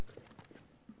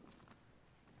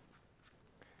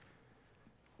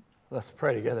Let's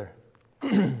pray together.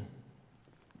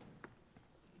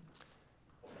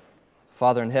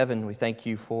 Father in heaven, we thank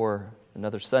you for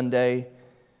another Sunday.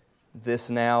 This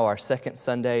now our second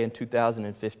Sunday in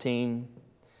 2015.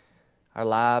 Our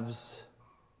lives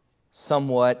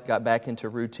somewhat got back into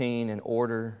routine and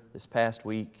order this past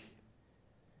week.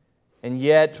 And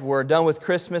yet we're done with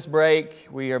Christmas break.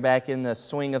 We are back in the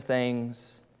swing of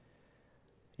things.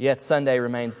 Yet Sunday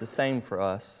remains the same for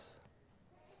us.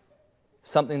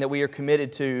 Something that we are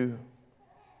committed to,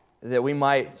 that we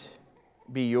might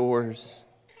be yours.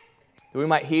 That we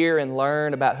might hear and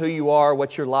learn about who you are,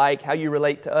 what you're like, how you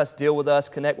relate to us, deal with us,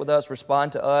 connect with us,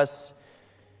 respond to us.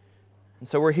 And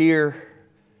so we're here.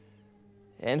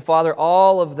 And Father,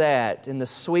 all of that in the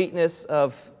sweetness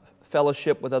of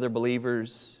fellowship with other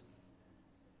believers,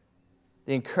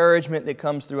 the encouragement that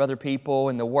comes through other people,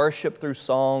 and the worship through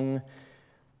song,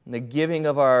 and the giving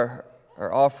of our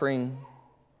offering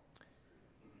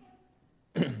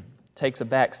takes a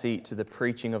backseat to the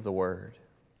preaching of the Word.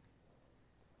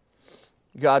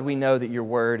 God, we know that your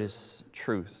Word is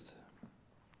truth,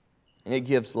 and it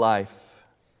gives life,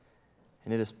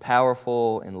 and it is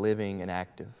powerful and living and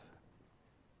active.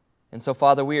 And so,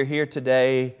 Father, we are here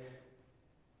today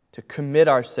to commit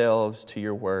ourselves to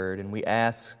your Word, and we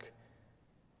ask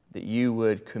that you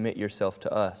would commit yourself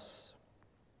to us.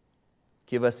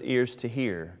 Give us ears to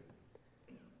hear.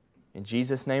 In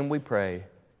Jesus' name we pray.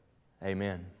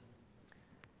 Amen.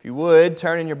 If you would,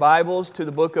 turn in your Bibles to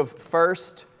the book of 1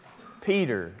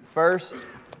 Peter. 1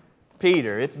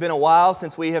 Peter. It's been a while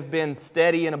since we have been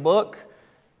steady in a book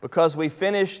because we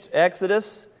finished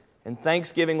Exodus and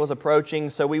Thanksgiving was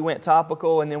approaching, so we went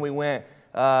topical and then we went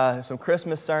some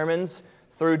Christmas sermons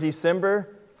through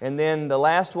December. And then the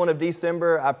last one of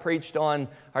December, I preached on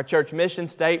our church mission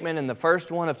statement, and the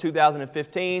first one of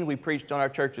 2015, we preached on our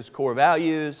church's core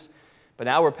values. But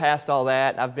now we're past all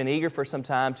that. I've been eager for some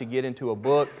time to get into a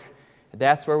book.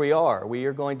 That's where we are. We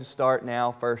are going to start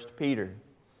now 1 Peter.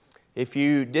 If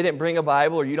you didn't bring a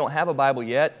Bible or you don't have a Bible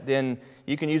yet, then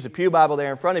you can use the Pew Bible there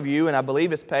in front of you, and I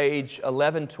believe it's page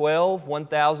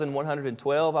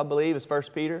 1112, I believe, is 1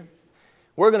 Peter.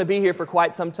 We're going to be here for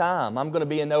quite some time. I'm going to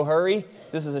be in no hurry.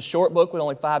 This is a short book with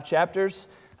only 5 chapters.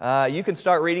 You can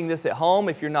start reading this at home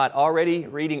if you're not already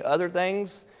reading other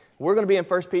things. We're going to be in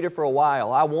 1 Peter for a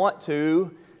while. I want to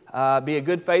be a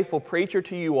good, faithful preacher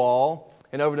to you all.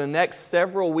 And over the next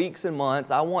several weeks and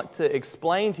months, I want to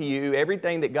explain to you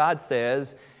everything that God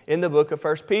says in the book of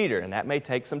 1 Peter. And that may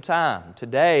take some time.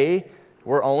 Today,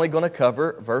 we're only going to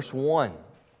cover verse 1.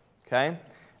 Okay?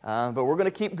 But we're going to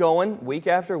keep going week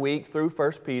after week through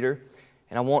 1 Peter.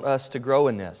 And I want us to grow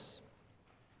in this.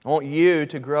 I want you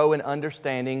to grow in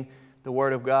understanding the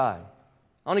Word of God.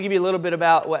 I want to give you a little bit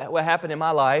about what happened in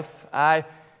my life. I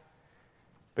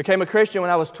became a Christian when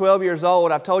I was 12 years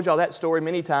old. I've told y'all that story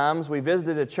many times. We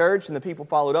visited a church and the people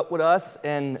followed up with us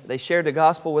and they shared the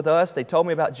gospel with us. They told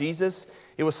me about Jesus.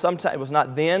 It was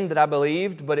not then that I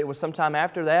believed, but it was sometime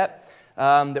after that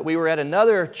that we were at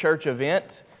another church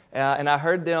event and I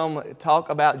heard them talk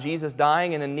about Jesus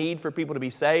dying and a need for people to be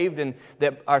saved and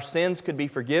that our sins could be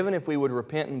forgiven if we would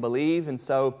repent and believe. And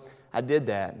so I did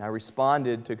that, and I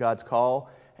responded to God's call,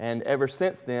 and ever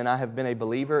since then, I have been a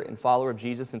believer and follower of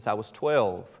Jesus since I was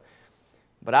 12.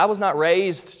 But I was not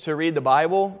raised to read the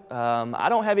Bible. I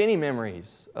don't have any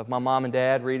memories of my mom and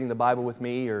dad reading the Bible with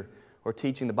me or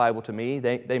teaching the Bible to me.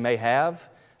 They may have,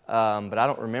 but I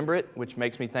don't remember it, which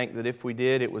makes me think that if we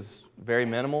did, it was very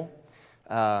minimal.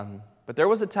 But there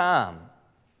was a time,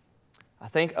 I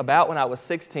think about when I was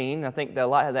 16, I think that a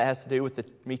lot of that has to do with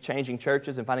me changing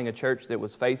churches and finding a church that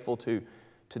was faithful to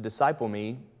disciple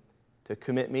me, to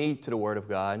commit me to the Word of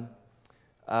God.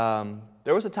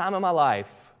 There was a time in my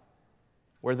life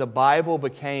where the Bible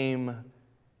became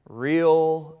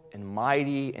real and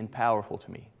mighty and powerful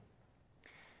to me.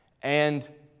 And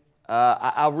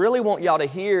I really want y'all to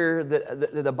hear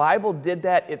that the Bible did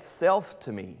that itself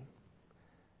to me.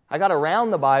 I got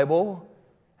around the Bible,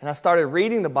 and I started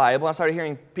reading the Bible. I started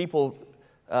hearing people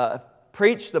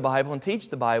preach the Bible and teach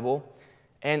the Bible.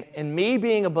 And me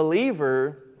being a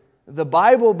believer, the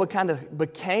Bible kind of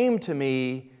became to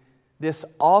me this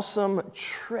awesome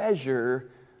treasure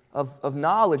of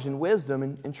knowledge and wisdom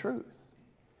and truth.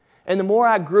 And the more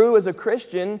I grew as a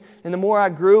Christian, and the more I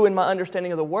grew in my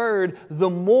understanding of the Word, the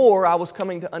more I was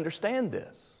coming to understand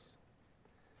this.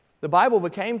 The Bible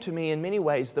became to me in many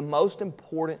ways the most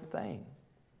important thing.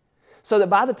 So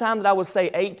that by the time that I was, say,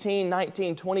 18,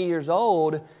 19, 20 years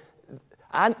old,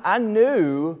 I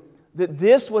knew that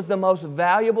this was the most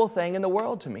valuable thing in the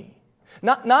world to me.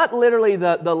 Not literally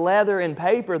the leather and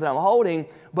paper that I'm holding,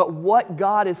 but what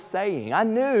God is saying. I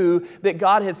knew that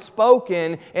God had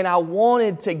spoken, and I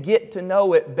wanted to get to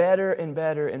know it better and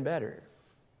better and better.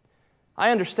 I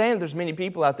understand there's many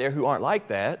people out there who aren't like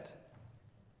that,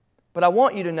 but I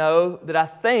want you to know that I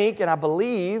think and I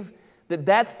believe that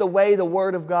that's the way the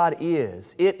Word of God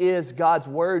is. It is God's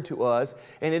Word to us,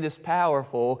 and it is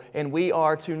powerful, and we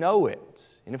are to know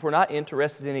it. And if we're not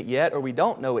interested in it yet, or we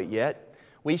don't know it yet,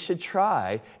 we should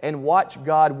try and watch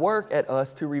God work at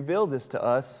us to reveal this to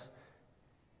us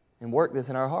and work this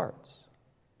in our hearts.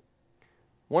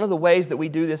 One of the ways that we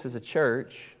do this as a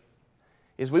church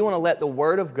is we want to let the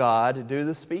Word of God do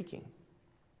the speaking.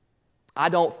 I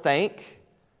don't think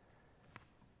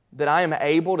that I am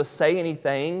able to say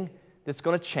anything that's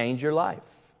going to change your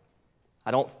life.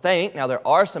 I don't think, now there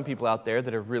are some people out there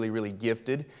that are really, really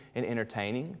gifted and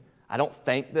entertaining. I don't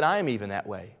think that I am even that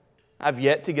way. I've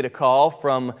yet to get a call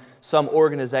from some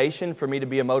organization for me to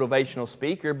be a motivational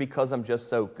speaker because I'm just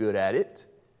so good at it.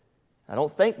 I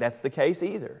don't think that's the case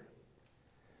either.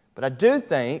 But I do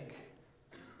think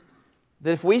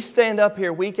that if we stand up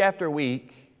here week after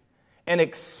week and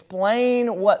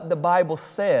explain what the Bible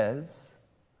says,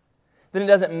 then it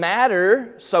doesn't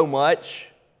matter so much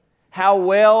how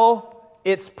well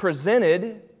it's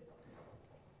presented.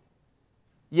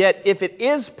 Yet if it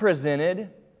is presented,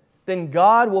 then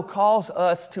God will cause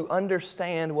us to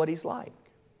understand what He's like.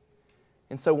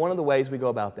 And so one of the ways we go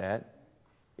about that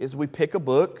is we pick a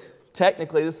book.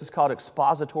 Technically, this is called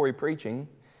expository preaching,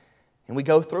 and we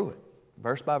go through it,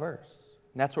 verse by verse.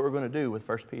 And that's what we're going to do with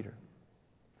 1 Peter.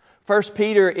 1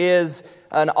 Peter is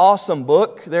an awesome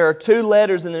book. There are 2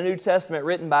 letters in the New Testament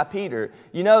written by Peter.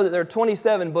 You know that there are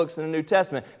 27 books in the New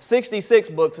Testament, 66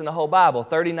 books in the whole Bible,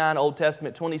 39 Old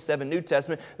Testament, 27 New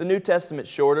Testament. The New Testament's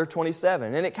shorter,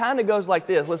 27. And it kind of goes like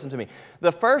this. Listen to me.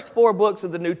 The first 4 books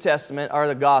of the New Testament are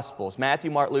the Gospels, Matthew,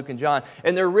 Mark, Luke, and John.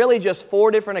 And they're really just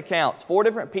 4 different accounts, 4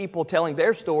 different people telling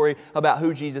their story about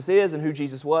who Jesus is and who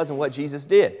Jesus was and what Jesus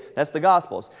did. That's the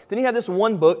Gospels. Then you have this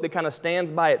one book that kind of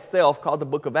stands by itself called the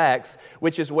book of Acts,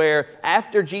 which is where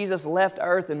after Jesus left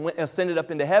earth and ascended up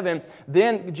into heaven,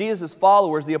 then Jesus'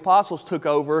 followers, the apostles, took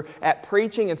over at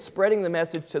preaching and spreading the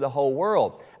message to the whole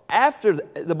world. After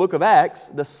the book of Acts,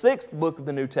 the 6th book of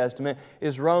the New Testament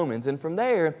is Romans. And from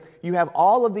there, you have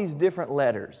all of these different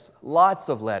letters, lots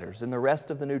of letters in the rest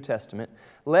of the New Testament,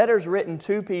 letters written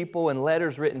to people and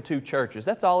letters written to churches.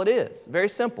 That's all it is. Very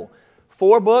simple.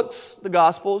 4 books, the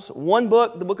Gospels, 1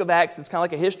 book, the book of Acts, that's kind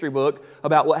of like a history book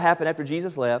about what happened after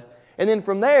Jesus left. And then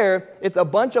from there, it's a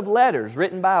bunch of letters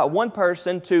written by one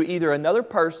person to either another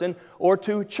person or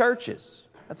to churches.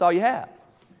 That's all you have.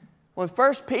 Well, in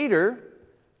 1 Peter,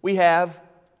 we have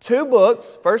 2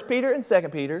 books, 1 Peter and 2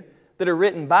 Peter, that are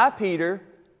written by Peter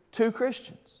to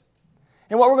Christians.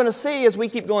 And what we're going to see as we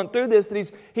keep going through this,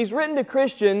 that he's written to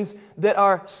Christians that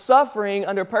are suffering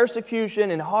under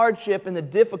persecution and hardship and the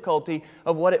difficulty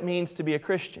of what it means to be a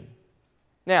Christian.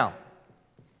 Now,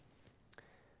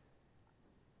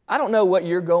 I don't know what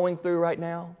you're going through right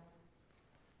now,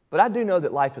 but I do know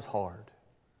that life is hard.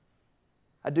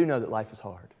 I do know that life is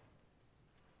hard.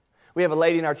 We have a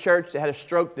lady in our church that had a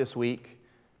stroke this week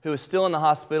who is still in the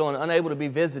hospital and unable to be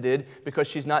visited because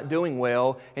she's not doing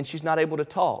well and she's not able to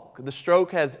talk. The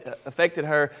stroke has affected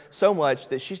her so much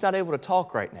that she's not able to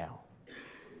talk right now.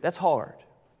 That's hard.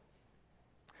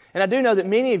 And I do know that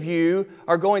many of you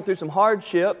are going through some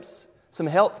hardships, some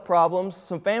health problems,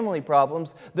 some family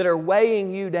problems that are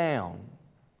weighing you down.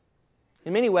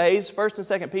 In many ways, 1 and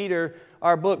 2 Peter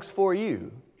are books for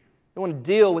you. They want to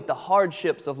deal with the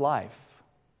hardships of life.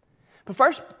 But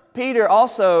 1 Peter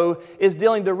also is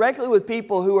dealing directly with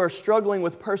people who are struggling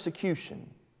with persecution,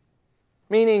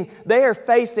 meaning they are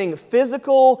facing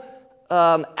physical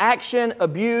action,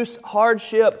 abuse,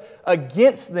 hardship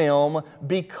against them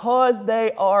because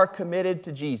they are committed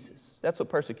to Jesus. That's what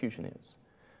persecution is.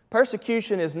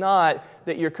 Persecution is not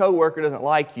that your coworker doesn't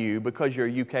like you because you're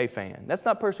a UK fan. That's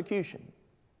not persecution.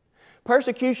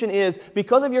 Persecution is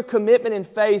because of your commitment and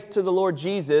faith to the Lord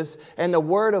Jesus and the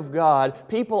Word of God,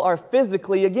 people are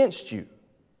physically against you.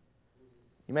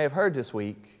 You may have heard this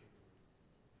week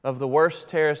of the worst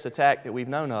terrorist attack that we've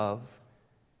known of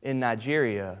in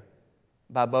Nigeria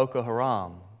by Boko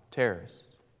Haram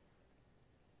terrorists.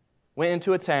 Went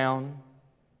into a town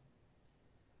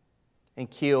and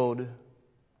killed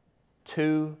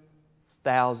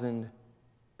 2,000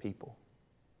 people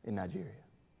in Nigeria.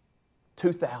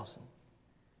 2,000.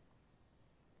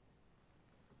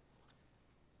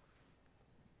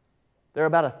 There are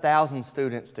about 1,000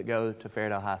 students that go to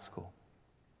Fairdale High School,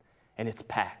 and it's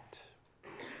packed.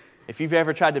 If you've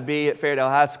ever tried to be at Fairdale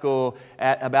High School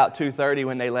at about 2:30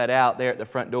 when they let out, there at the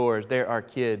front doors, there are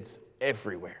kids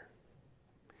everywhere.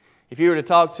 If you were to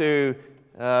talk to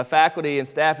faculty and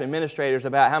staff and administrators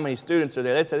about how many students are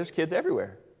there, they'd say there's kids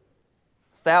everywhere.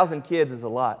 1,000 kids is a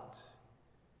lot.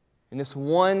 And this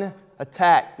one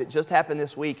attack that just happened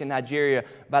this week in Nigeria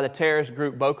by the terrorist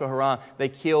group Boko Haram, they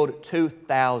killed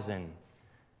 2,000.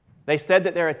 They said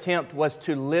that their attempt was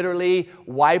to literally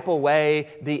wipe away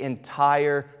the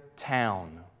entire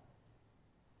town.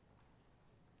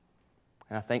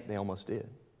 And I think they almost did.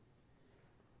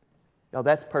 Now,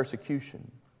 that's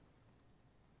persecution.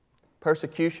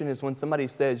 Persecution is when somebody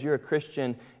says, you're a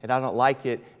Christian and I don't like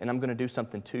it and I'm going to do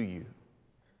something to you.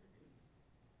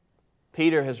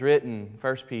 Peter has written,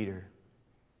 1 Peter,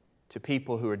 to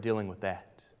people who are dealing with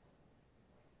that.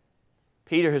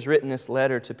 Peter has written this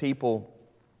letter to people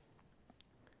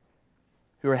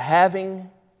who are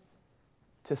having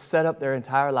to set up their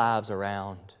entire lives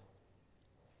around,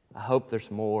 I hope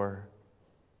there's more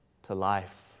to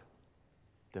life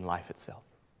than life itself.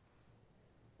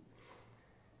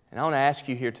 And I want to ask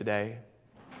you here today,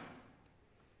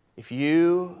 if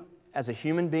you, as a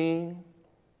human being,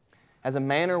 as a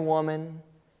man or woman,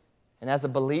 and as a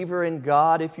believer in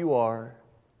God, if you are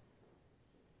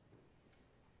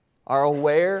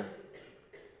aware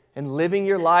and living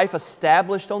your life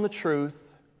established on the truth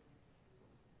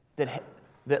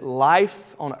that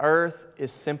life on earth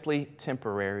is simply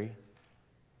temporary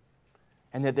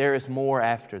and that there is more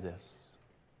after this.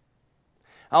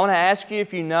 I want to ask you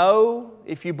if you know,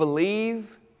 if you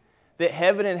believe that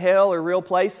heaven and hell are real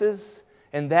places,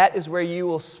 and that is where you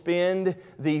will spend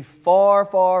the far,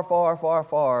 far, far, far,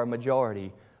 far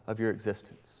majority of your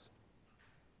existence.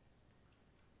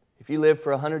 If you live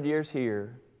for 100 years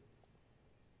here,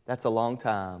 that's a long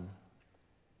time,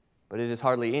 but it is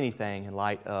hardly anything in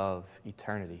light of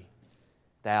eternity.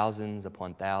 Thousands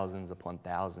upon thousands upon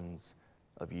thousands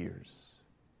of years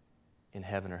in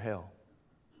heaven or hell.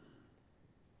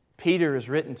 Peter is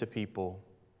written to people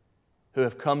who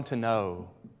have come to know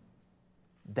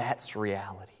that's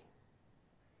reality.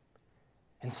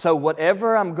 And so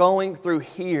whatever I'm going through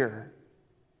here,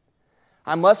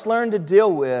 I must learn to deal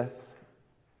with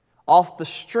off the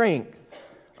strength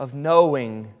of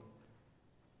knowing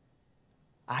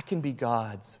I can be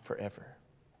God's forever.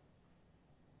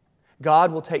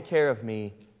 God will take care of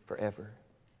me forever.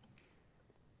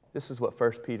 This is what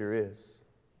 1 Peter is.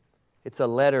 It's a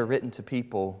letter written to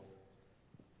people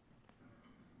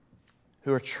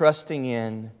who are trusting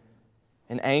in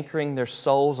and anchoring their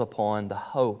souls upon the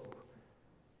hope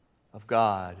of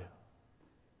God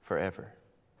forever.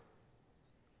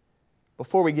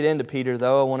 Before we get into Peter,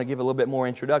 though, I want to give a little bit more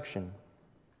introduction.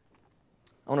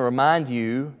 I want to remind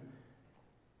you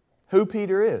who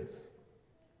Peter is.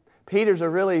 Peter's a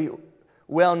really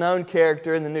well-known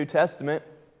character in the New Testament.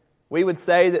 We would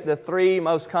say that the three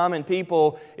most common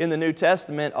people in the New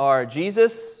Testament are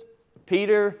Jesus,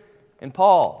 Peter, and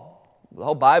Paul. The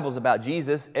whole Bible is about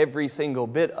Jesus. Every single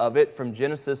bit of it, from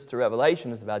Genesis to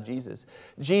Revelation, is about Jesus.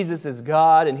 Jesus is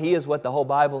God, and He is what the whole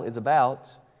Bible is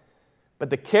about. But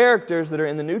the characters that are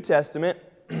in the New Testament,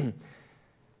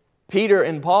 Peter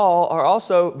and Paul, are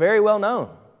also very well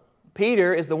known.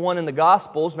 Peter is the one in the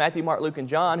Gospels, Matthew, Mark, Luke, and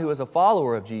John, who is a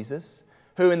follower of Jesus,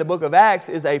 who in the book of Acts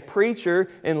is a preacher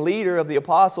and leader of the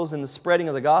apostles in the spreading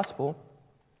of the gospel.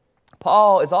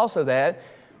 Paul is also that,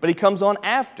 but he comes on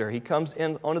after. He comes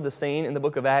in onto the scene in the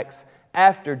book of Acts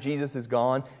after Jesus is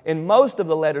gone, and most of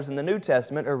the letters in the New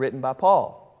Testament are written by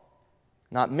Paul.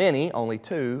 Not many, only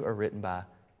 2 are written by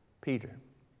Peter.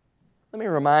 Let me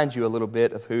remind you a little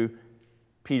bit of who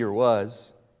Peter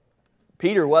was.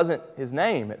 Peter wasn't his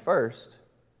name at first.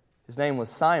 His name was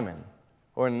Simon,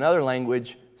 or in another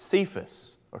language,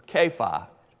 Cephas, or Kepha,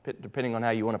 depending on how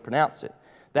you want to pronounce it.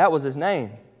 That was his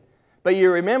name. But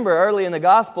you remember early in the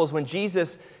Gospels when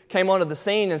Jesus came onto the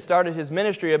scene and started His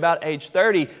ministry about age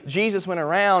 30, Jesus went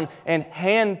around and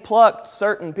hand-plucked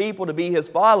certain people to be His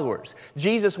followers.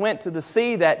 Jesus went to the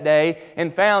sea that day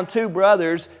and found 2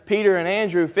 brothers, Peter and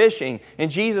Andrew, fishing. And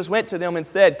Jesus went to them and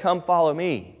said, "Come follow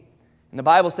me." And the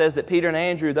Bible says that Peter and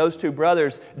Andrew, those 2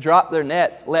 brothers, dropped their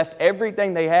nets, left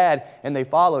everything they had, and they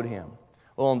followed Him.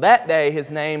 Well, on that day, his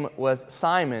name was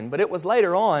Simon, but it was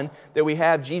later on that we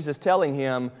have Jesus telling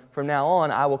him, "From now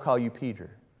on, I will call you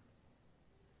Peter."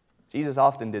 Jesus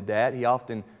often did that. He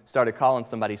often started calling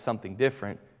somebody something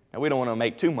different. Now, we don't want to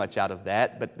make too much out of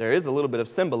that, but there is a little bit of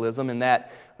symbolism in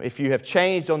that if you have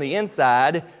changed on the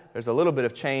inside, there's a little bit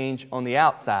of change on the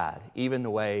outside, even the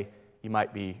way you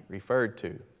might be referred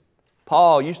to.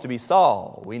 Paul used to be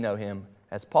Saul. We know him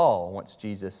as Paul once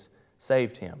Jesus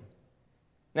saved him.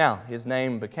 Now, his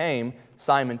name became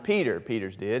Simon Peter.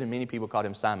 Peter's did, and many people called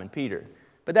him Simon Peter.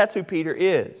 But that's who Peter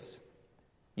is.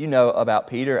 You know about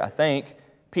Peter, I think.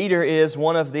 Peter is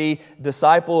one of the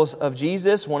disciples of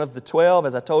Jesus, one of the 12.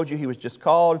 As I told you, he was just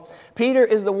called. Peter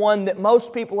is the one that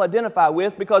most people identify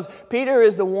with because Peter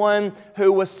is the one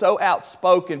who was so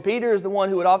outspoken. Peter is the one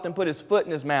who would often put his foot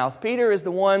in his mouth. Peter is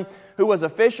the one who was a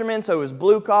fisherman, so he was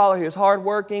blue collar, he was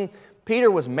hardworking. Peter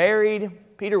was married.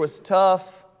 Peter was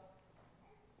tough.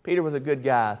 Peter was a good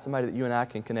guy, somebody that you and I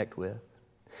can connect with.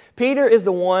 Peter is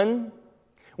the one,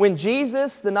 when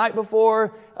Jesus, the night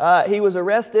before he was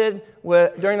arrested,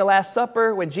 during the Last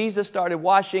Supper, when Jesus started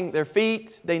washing their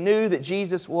feet, they knew that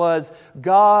Jesus was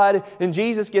God. And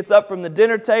Jesus gets up from the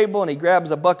dinner table and he grabs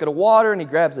a bucket of water and he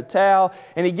grabs a towel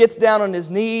and he gets down on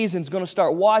his knees and is going to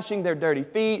start washing their dirty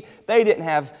feet. They didn't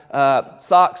have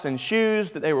socks and shoes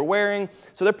that they were wearing,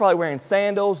 so they're probably wearing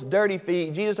sandals, dirty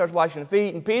feet. Jesus starts washing the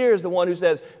feet, and Peter is the one who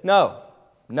says, No,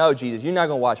 Jesus, you're not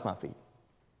going to wash my feet.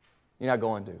 You're not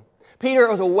going to. Peter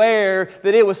was aware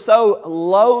that it was so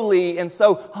lowly and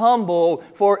so humble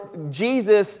for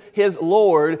Jesus, his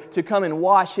Lord, to come and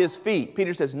wash his feet.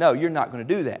 Peter says, no, you're not going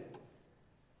to do that.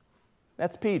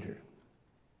 That's Peter.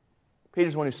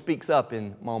 Peter's the one who speaks up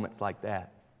in moments like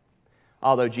that.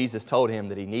 Although Jesus told him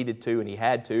that he needed to and he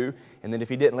had to, and that if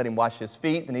he didn't let him wash his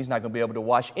feet, then he's not going to be able to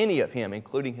wash any of him,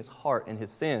 including his heart and his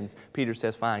sins. Peter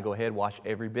says, fine, go ahead, wash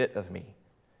every bit of me.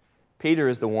 Peter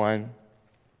is the one.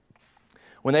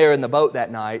 When they were in the boat that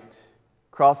night,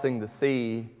 crossing the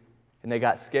sea, and they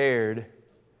got scared,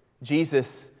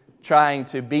 Jesus, trying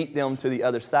to beat them to the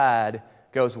other side,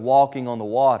 goes walking on the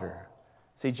water.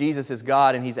 See, Jesus is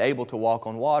God, and He's able to walk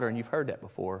on water, and you've heard that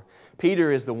before.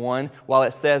 Peter is the one, while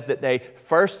it says that they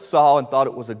first saw and thought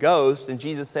it was a ghost, and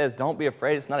Jesus says, don't be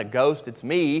afraid, it's not a ghost, it's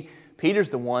me. Peter's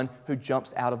the one who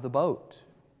jumps out of the boat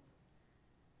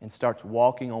and starts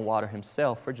walking on water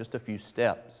himself for just a few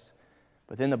steps.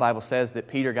 But then the Bible says that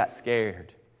Peter got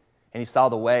scared and he saw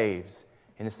the waves.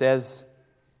 And it says,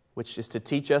 which is to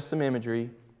teach us some imagery, it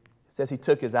says he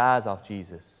took his eyes off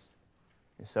Jesus.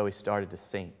 And so he started to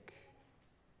sink.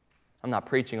 I'm not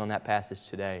preaching on that passage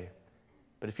today.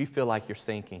 But if you feel like you're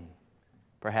sinking,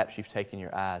 perhaps you've taken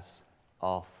your eyes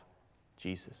off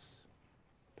Jesus.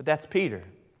 But that's Peter.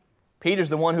 Peter's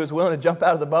the one who's willing to jump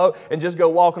out of the boat and just go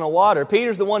walking on water.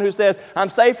 Peter's the one who says, I'm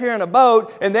safe here in a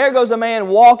boat, and there goes a man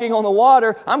walking on the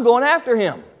water. I'm going after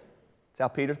him. That's how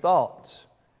Peter thought.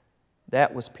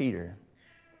 That was Peter.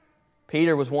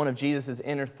 Peter was one of Jesus'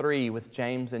 inner three with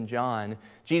James and John.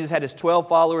 Jesus had his 12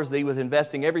 followers that he was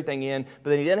investing everything in, but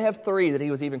then he didn't have three that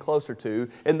he was even closer to.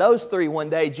 And those three, one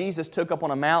day, Jesus took up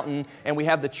on a mountain, and we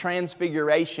have the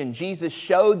transfiguration. Jesus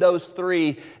showed those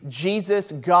three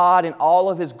Jesus, God, in all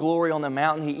of His glory on the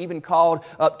mountain. He even called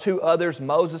up two others,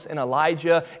 Moses and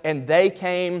Elijah, and they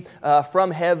came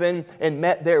from heaven and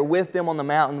met there with them on the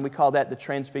mountain. We call that the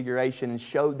transfiguration, and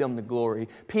showed them the glory.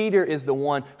 Peter is the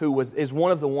one who is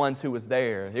one of the ones who was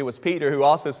there. It was Peter who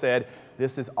also said,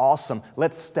 this is awesome.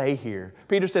 Let's stay here.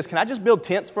 Peter says, can I just build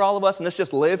tents for all of us and let's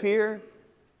just live here?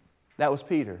 That was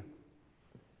Peter.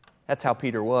 That's how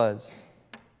Peter was.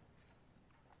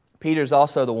 Peter's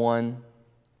also the one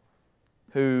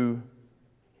who,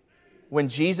 when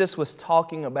Jesus was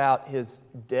talking about His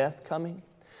death coming,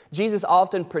 Jesus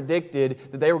often predicted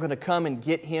that they were going to come and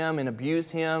get Him and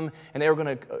abuse Him, and they were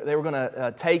going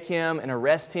to take Him and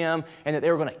arrest Him, and that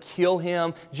they were going to kill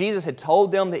Him. Jesus had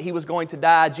told them that He was going to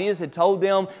die. Jesus had told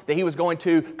them that He was going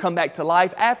to come back to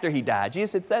life after He died.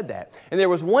 Jesus had said that. And there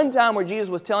was one time where Jesus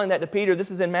was telling that to Peter.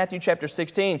 This is in Matthew chapter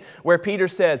 16, where Peter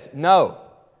says, No,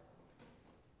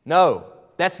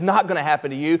 that's not going to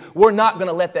happen to you. We're not going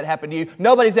to let that happen to you.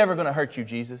 Nobody's ever going to hurt you,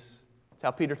 Jesus. That's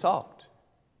how Peter talked.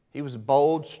 He was a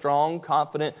bold, strong,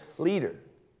 confident leader.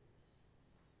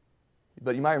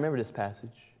 But you might remember this passage.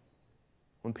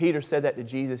 When Peter said that to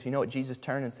Jesus, you know what Jesus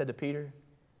turned and said to Peter?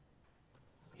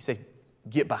 He said,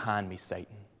 get behind me,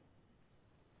 Satan.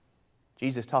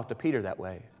 Jesus talked to Peter that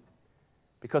way.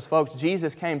 Because, folks,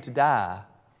 Jesus came to die.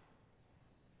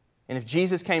 And if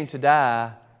Jesus came to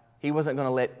die, He wasn't going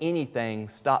to let anything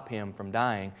stop Him from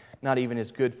dying. Not even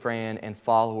His good friend and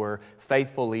follower,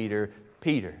 faithful leader,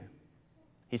 Peter.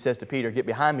 He says to Peter, get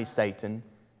behind me, Satan,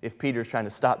 if Peter's trying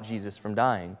to stop Jesus from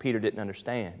dying. Peter didn't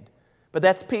understand. But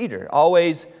that's Peter,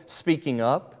 always speaking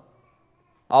up,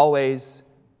 always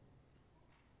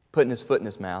putting his foot in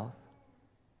his mouth,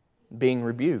 being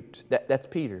rebuked. That's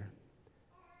Peter.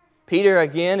 Peter,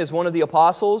 again, is one of the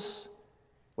apostles.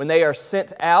 When they are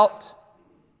sent out,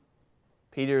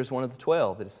 Peter is one of the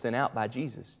 12 that is sent out by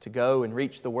Jesus to go and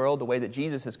reach the world the way that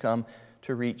Jesus has come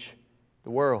to reach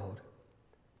the world.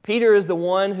 Peter is the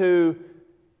one who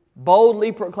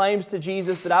boldly proclaims to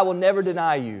Jesus that I will never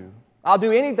deny you. I'll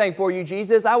do anything for you,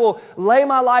 Jesus. I will lay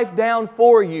my life down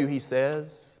for you, he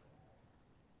says.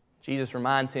 Jesus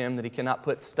reminds him that he cannot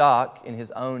put stock in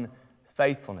his own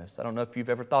faithfulness. I don't know if you've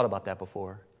ever thought about that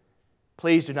before.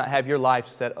 Please do not have your life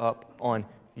set up on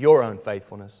your own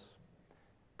faithfulness.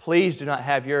 Please do not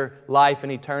have your life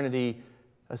and eternity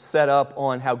set up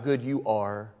on how good you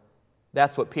are.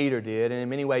 That's what Peter did, and in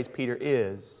many ways Peter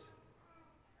is.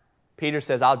 Peter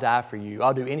says, I'll die for you.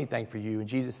 I'll do anything for you. And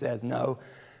Jesus says, no.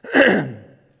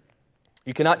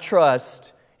 You cannot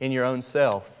trust in your own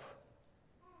self.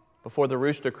 Before the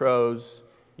rooster crows,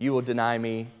 you will deny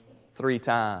me 3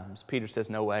 times. Peter says,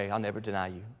 no way, I'll never deny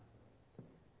you.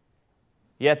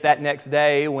 Yet that next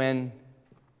day when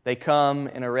they come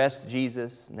and arrest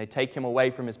Jesus and they take him away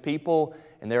from his people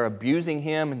and they're abusing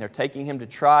him and they're taking him to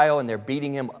trial and they're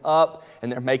beating him up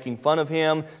and they're making fun of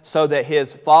him so that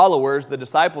his followers, the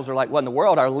disciples, are like, what in the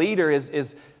world? Our leader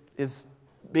is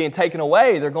being taken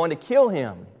away. They're going to kill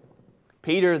him.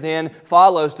 Peter then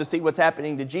follows to see what's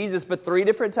happening to Jesus, but 3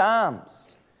 different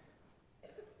times.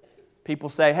 People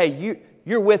say, hey,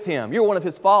 you're with him. You're one of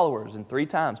his followers. And 3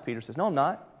 times Peter says, no, I'm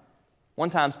not. One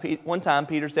time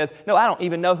Peter says, no, I don't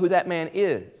even know who that man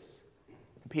is.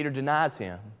 And Peter denies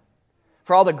him.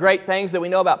 For all the great things that we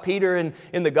know about Peter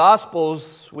in the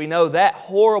Gospels, we know that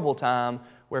horrible time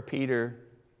where Peter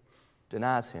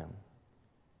denies him.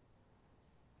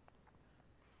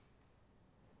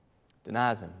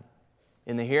 Denies him.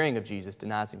 In the hearing of Jesus,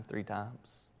 denies him 3 times.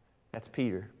 That's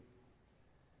Peter.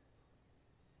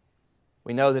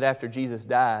 We know that after Jesus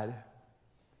died,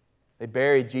 they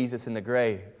buried Jesus in the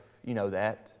grave. You know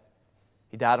that.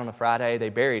 He died on a Friday. They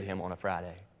buried him on a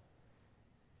Friday.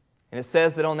 And it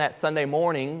says that on that Sunday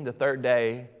morning, the 3rd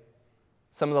day,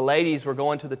 some of the ladies were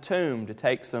going to the tomb to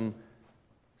take some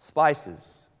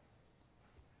spices.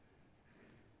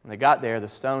 When they got there, the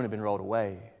stone had been rolled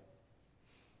away.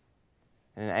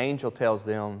 And an angel tells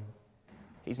them,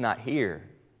 he's not here,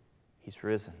 he's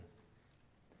risen.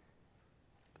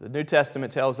 The New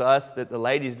Testament tells us that the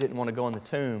ladies didn't want to go in the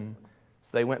tomb,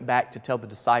 so they went back to tell the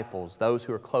disciples, those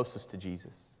who are closest to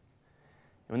Jesus.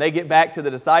 And when they get back to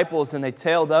the disciples and they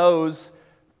tell those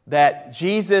that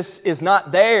Jesus is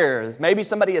not there, maybe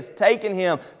somebody has taken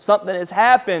him, something has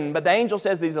happened, but the angel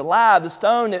says he's alive. The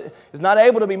stone that is not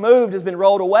able to be moved has been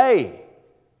rolled away.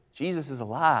 Jesus is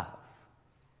alive.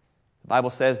 The Bible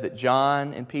says that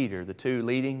John and Peter, the 2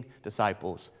 leading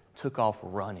disciples, took off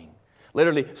running.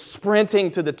 Literally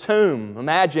sprinting to the tomb.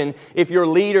 Imagine if your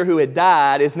leader who had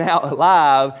died is now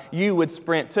alive, you would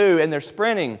sprint too. And they're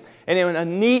sprinting. And in a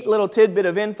neat little tidbit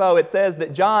of info, it says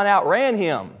that John outran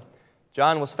him.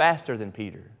 John was faster than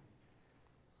Peter.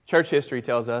 Church history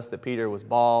tells us that Peter was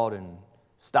bald and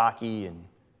stocky and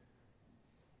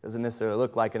doesn't necessarily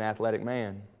look like an athletic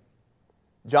man.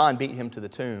 John beat him to the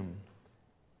tomb.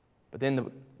 But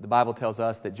then the Bible tells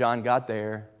us that John got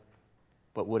there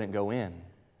but wouldn't go in.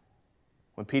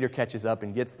 When Peter catches up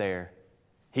and gets there,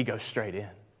 he goes straight in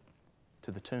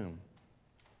to the tomb.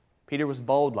 Peter was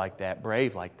bold like that,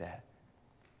 brave like that.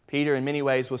 Peter, in many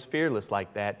ways, was fearless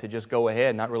like that, to just go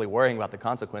ahead, not really worrying about the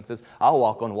consequences. I'll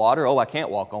walk on water. Oh, I can't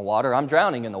walk on water. I'm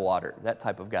drowning in the water. That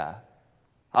type of guy.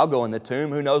 I'll go in the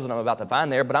tomb. Who knows what I'm about to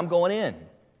find there, but I'm going in.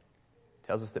 It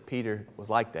tells us that Peter was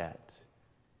like that.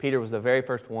 Peter was the very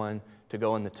first one to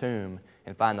go in the tomb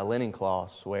and find the linen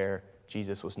cloths where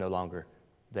Jesus was no longer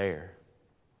there.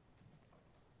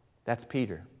 That's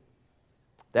Peter.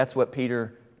 That's what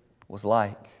Peter was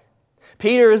like.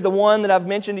 Peter is the one that I've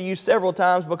mentioned to you several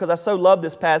times because I so love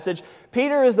this passage.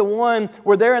 Peter is the one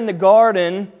where they're in the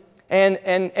garden and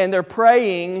they're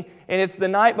praying, and it's the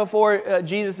night before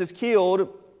Jesus is killed.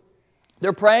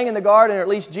 They're praying in the garden, or at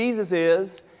least Jesus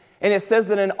is, and it says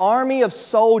that an army of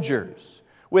soldiers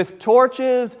with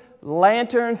torches,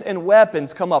 lanterns, and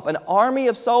weapons come up. An army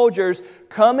of soldiers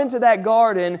come into that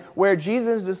garden where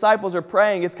Jesus' disciples are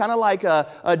praying. It's kind of like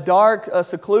a dark,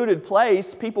 secluded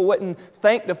place. People wouldn't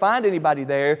think to find anybody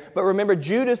there. But remember,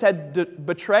 Judas had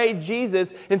betrayed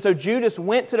Jesus, and so Judas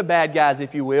went to the bad guys,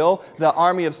 if you will, the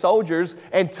army of soldiers,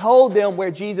 and told them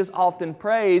where Jesus often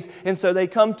prays. And so they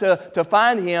come to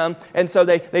find him, and so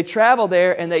they travel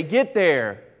there, and they get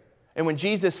there. And when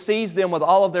Jesus sees them with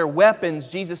all of their weapons,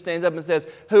 Jesus stands up and says,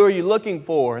 "Who are you looking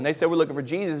for?" And they say, "We're looking for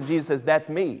Jesus." And Jesus says, "That's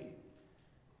me."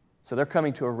 So they're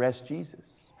coming to arrest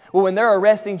Jesus. Well, when they're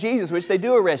arresting Jesus, which they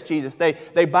do arrest Jesus,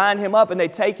 they bind him up and they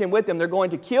take him with them. They're going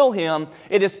to kill him.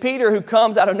 It is Peter who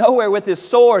comes out of nowhere with his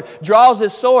sword, draws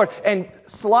his sword, and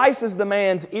slices the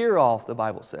man's ear off, the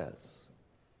Bible says.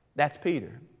 That's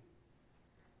Peter.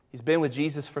 He's been with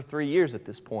Jesus for 3 years at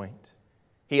this point.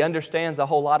 He understands a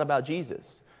whole lot about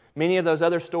Jesus. Many of those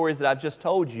other stories that I've just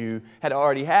told you had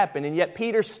already happened, and yet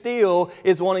Peter still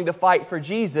is wanting to fight for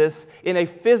Jesus in a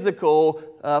physical,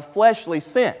 fleshly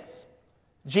sense.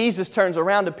 Jesus turns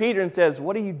around to Peter and says,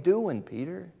 "What are you doing,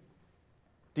 Peter?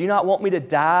 Do you not want me to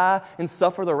die and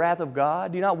suffer the wrath of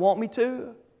God? Do you not want me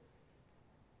to?"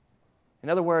 In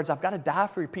other words, I've got to die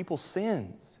for your people's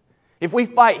sins. If we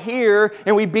fight here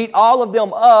and we beat all of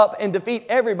them up and defeat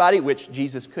everybody, which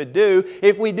Jesus could do,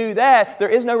 if we do that, there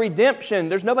is no redemption.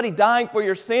 There's nobody dying for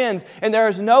your sins. And there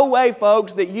is no way,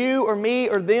 folks, that you or me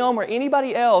or them or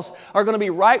anybody else are going to be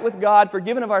right with God,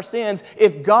 forgiven of our sins,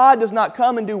 if God does not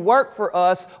come and do work for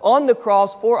us on the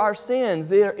cross for our sins.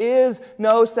 There is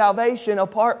no salvation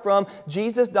apart from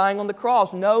Jesus dying on the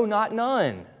cross. No, not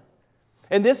none.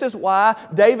 And this is why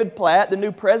David Platt, the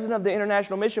new president of the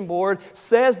International Mission Board,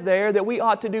 says there that we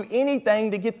ought to do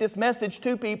anything to get this message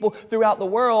to people throughout the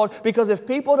world, because if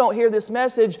people don't hear this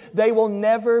message, they will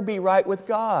never be right with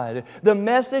God. The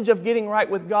message of getting right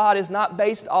with God is not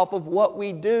based off of what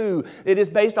we do. It is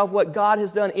based off what God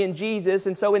has done in Jesus.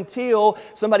 And so until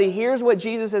somebody hears what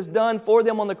Jesus has done for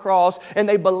them on the cross, and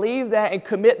they believe that and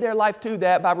commit their life to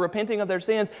that by repenting of their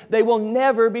sins, they will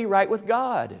never be right with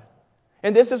God.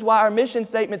 And this is why our mission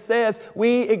statement says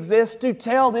we exist to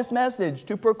tell this message,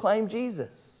 to proclaim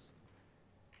Jesus.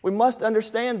 We must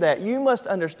understand that. You must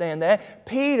understand that.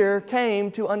 Peter came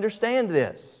to understand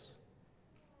this.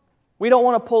 We don't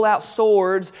want to pull out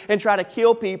swords and try to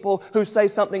kill people who say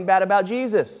something bad about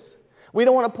Jesus. We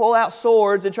don't want to pull out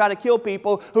swords and try to kill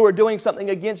people who are doing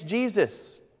something against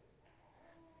Jesus.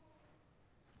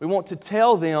 We want to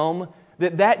tell them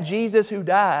that Jesus who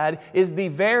died is the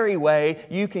very way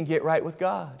you can get right with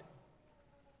God.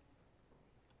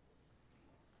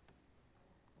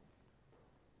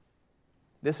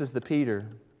 This is the Peter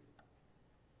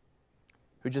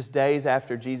who just days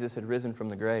after Jesus had risen from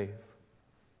the grave,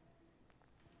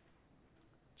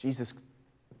 Jesus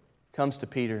comes to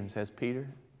Peter and says, "Peter,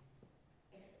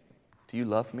 do you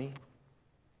love me?"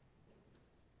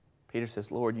 Peter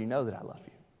says, "Lord, you know that I love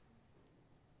you."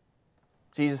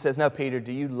 Jesus says, "No, Peter,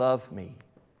 do you love me?"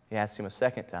 He asks him a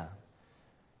second time.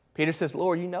 Peter says,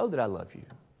 "Lord, you know that I love you."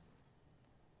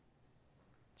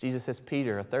 Jesus says,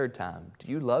 "Peter," a third time,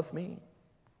 "do you love me?"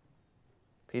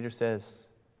 Peter says,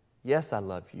 "Yes, I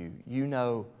love you. You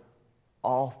know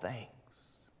all things."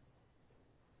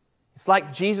 It's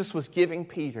like Jesus was giving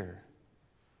Peter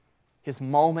his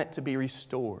moment to be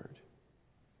restored.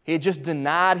 He had just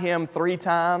denied Him 3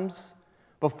 times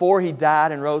before He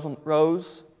died and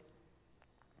rose.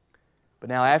 But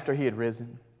now after He had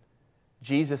risen,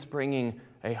 Jesus bringing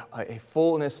a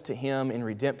fullness to Him in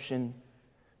redemption,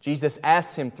 Jesus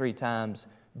asks Him 3 times,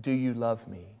 "Do you love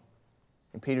me?"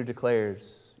 And Peter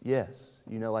declares, "Yes,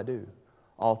 you know I do,"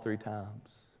 all 3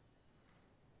 times.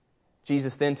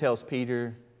 Jesus then tells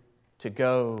Peter to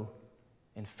go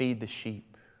and feed the sheep.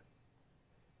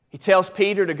 He tells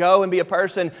Peter to go and be a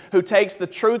person who takes the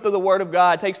truth of the Word of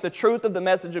God, takes the truth of the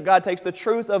message of God, takes the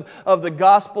truth of the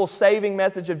gospel-saving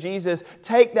message of Jesus,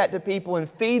 take that to people and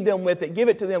feed them with it, give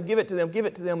it to them, give it to them, give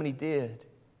it to them, and He did.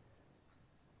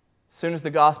 As soon as the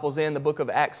gospel's in, the book of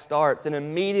Acts starts, and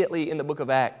immediately in the book of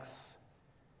Acts,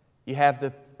 you have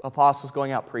the apostles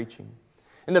going out preaching.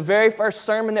 And the very first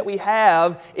sermon that we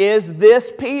have is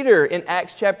this Peter in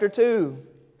Acts chapter 2.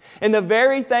 And the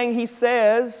very thing he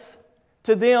says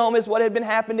to them is what had been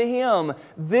happened to him.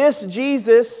 This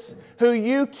Jesus who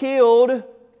you killed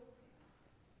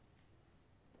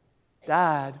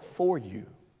died for you.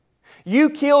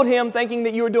 You killed Him thinking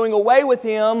that you were doing away with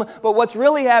Him, but what's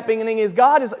really happening is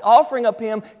God is offering up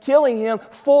Him, killing Him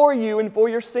for you and for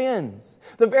your sins.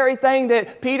 The very thing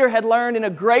that Peter had learned in a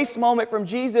grace moment from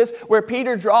Jesus, where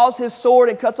Peter draws his sword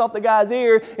and cuts off the guy's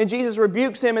ear, and Jesus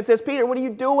rebukes him and says, "Peter, what are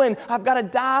you doing? I've got to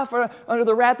die under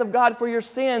the wrath of God for your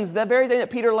sins." The very thing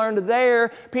that Peter learned there,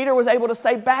 Peter was able to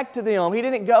say back to them. He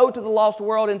didn't go to the lost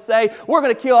world and say, "We're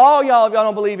going to kill all y'all if y'all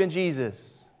don't believe in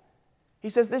Jesus." He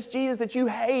says, this Jesus that you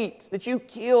hate, that you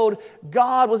killed,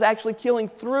 God was actually killing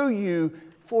through you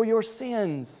for your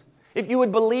sins. If you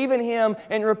would believe in Him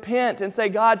and repent and say,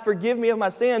 "God, forgive me of my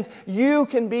sins," you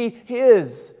can be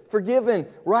His, forgiven,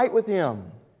 right with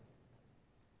Him.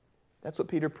 That's what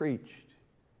Peter preached.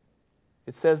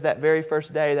 It says that very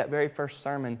first day, that very first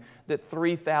sermon, that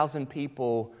 3,000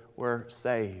 people were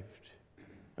saved.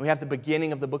 We have the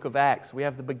beginning of the book of Acts. We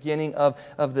have the beginning of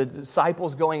the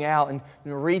disciples going out and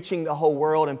reaching the whole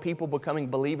world and people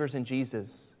becoming believers in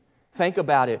Jesus. Think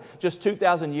about it. Just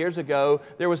 2,000 years ago,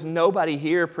 there was nobody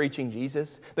here preaching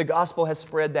Jesus. The gospel has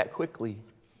spread that quickly.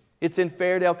 It's in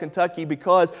Fairdale, Kentucky,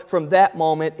 because from that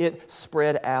moment it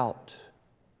spread out.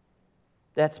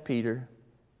 That's Peter.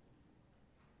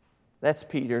 That's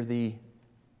Peter, the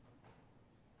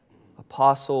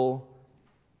apostle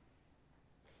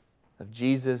of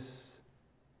Jesus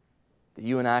that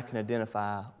you and I can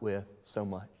identify with so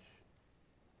much.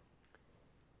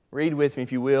 Read with me,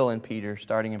 if you will, in Peter,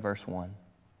 starting in verse 1.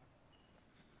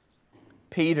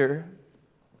 Peter,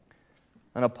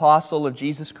 an apostle of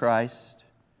Jesus Christ,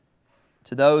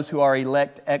 to those who are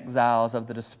elect exiles of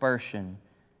the dispersion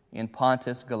in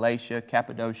Pontus, Galatia,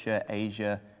 Cappadocia,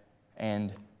 Asia,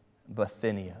 and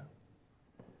Bithynia.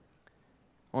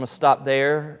 I want to stop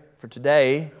there for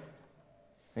today and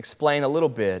explain a little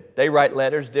bit. They write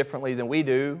letters differently than we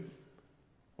do.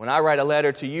 When I write a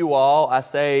letter to you all, I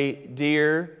say,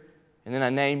 "Dear," and then I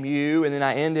name you, and then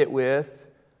I end it with,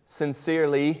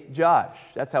 "Sincerely, Josh."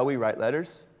 That's how we write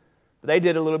letters. But they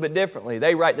did a little bit differently.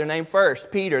 They write their name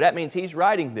first, Peter. That means he's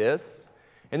writing this.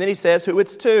 And then he says who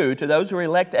it's to those who are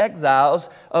elect exiles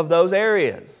of those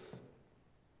areas.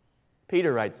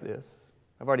 Peter writes this.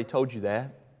 I've already told you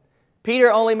that.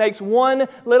 Peter only makes one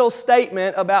little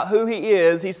statement about who he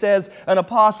is. He says, an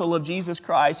apostle of Jesus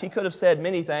Christ. He could have said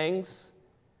many things.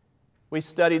 We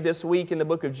studied this week in the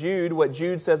book of Jude what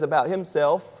Jude says about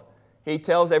himself. He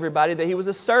tells everybody that he was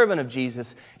a servant of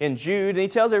Jesus in Jude, and he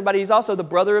tells everybody he's also the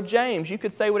brother of James. You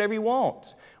could say whatever you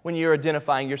want when you're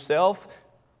identifying yourself.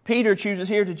 Peter chooses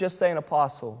here to just say an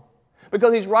apostle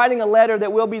because he's writing a letter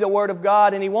that will be the Word of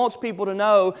God, and he wants people to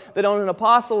know that on an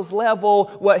apostle's level,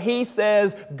 what he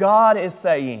says, God is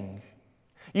saying.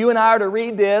 You and I are to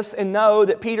read this and know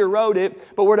that Peter wrote it,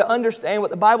 but we're to understand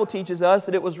what the Bible teaches us,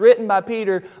 that it was written by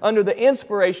Peter under the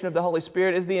inspiration of the Holy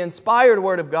Spirit, is the inspired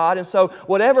Word of God. And so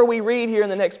whatever we read here in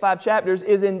the next 5 chapters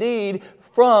is indeed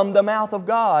from the mouth of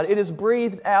God. It is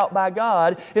breathed out by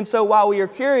God. And so while we are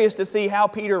curious to see how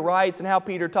Peter writes and how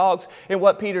Peter talks and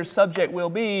what Peter's subject will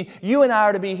be, you and I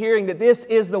are to be hearing that this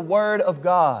is the Word of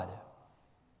God.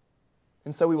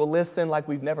 And so we will listen like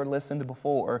we've never listened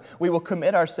before. We will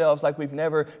commit ourselves like we've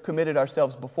never committed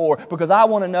ourselves before, because I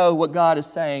want to know what God is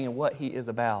saying and what He is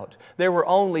about. There were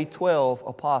only 12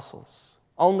 apostles.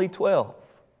 Only 12.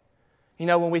 You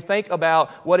know, when we think about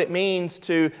what it means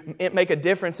to make a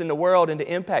difference in the world and to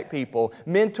impact people,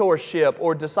 mentorship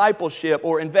or discipleship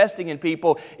or investing in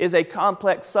people is a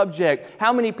complex subject.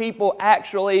 How many people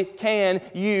actually can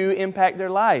you impact their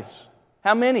lives?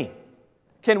 How many?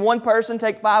 Can one person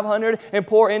take 500 and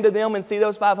pour into them and see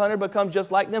those 500 become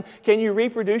just like them? Can you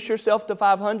reproduce yourself to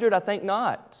 500? I think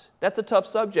not. That's a tough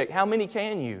subject. How many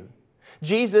can you?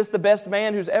 Jesus, the best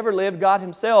man who's ever lived, God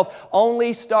Himself,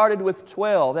 only started with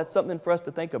 12. That's something for us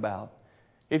to think about.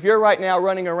 If you're right now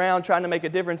running around trying to make a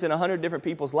difference in 100 different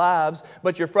people's lives,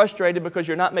 but you're frustrated because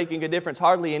you're not making a difference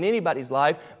hardly in anybody's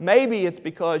life, maybe it's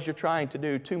because you're trying to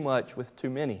do too much with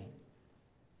too many.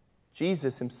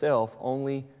 Jesus Himself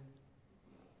only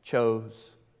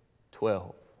chose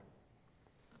 12.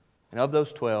 And of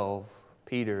those 12,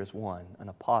 Peter is one, an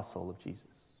apostle of Jesus.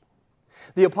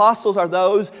 The apostles are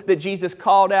those that Jesus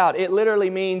called out. It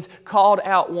literally means called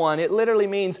out one. It literally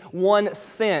means one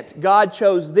sent. God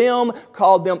chose them,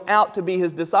 called them out to be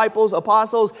His disciples,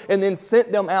 apostles, and then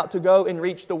sent them out to go and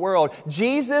reach the world.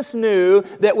 Jesus knew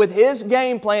that with His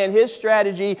game plan, His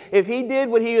strategy, if He did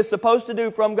what He was supposed to do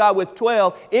from God with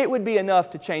 12, it would be enough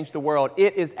to change the world.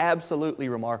 It is absolutely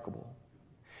remarkable.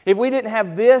 If we didn't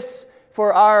have this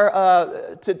for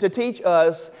our to teach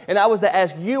us, and I was to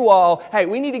ask you all, hey,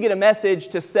 we need to get a message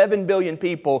to 7 billion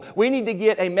people. We need to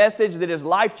get a message that is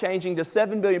life-changing to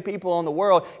 7 billion people on the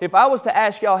world. If I was to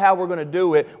ask y'all how we're going to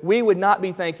do it, we would not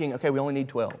be thinking, okay, we only need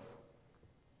 12.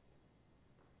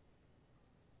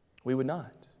 We would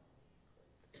not.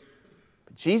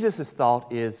 But Jesus'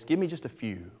 thought is, give me just a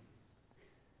few.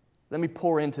 Let me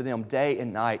pour into them day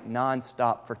and night,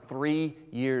 nonstop, for 3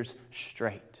 years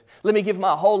straight. Let me give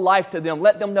my whole life to them.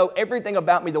 Let them know everything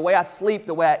about me, the way I sleep,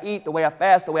 the way I eat, the way I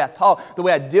fast, the way I talk, the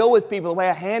way I deal with people, the way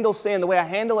I handle sin, the way I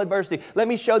handle adversity. Let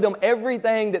me show them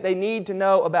everything that they need to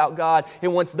know about God.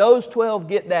 And once those 12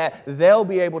 get that, they'll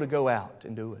be able to go out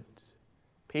and do it.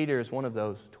 Peter is one of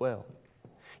those 12.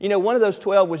 You know, one of those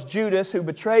 12 was Judas, who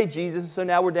betrayed Jesus, so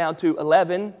now we're down to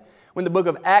 11. When the book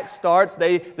of Acts starts,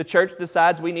 the church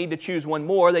decides we need to choose one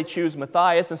more. They choose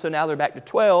Matthias, and so now they're back to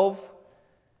 12.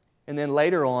 And then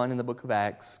later on in the book of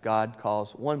Acts, God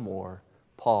calls one more,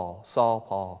 Saul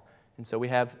Paul. And so we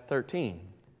have 13.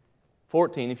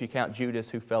 14 if you count Judas,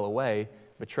 who fell away,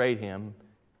 betrayed Him.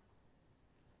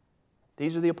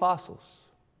 These are the apostles.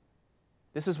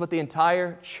 This is what the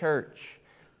entire church,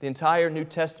 the entire New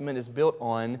Testament is built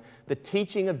on, the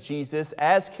teaching of Jesus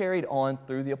as carried on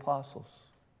through the apostles.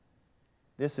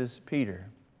 This is Peter,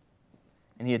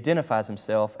 and he identifies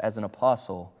himself as an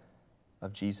apostle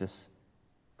of Jesus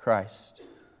Christ.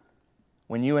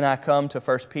 When you and I come to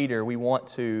 1 Peter, we want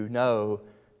to know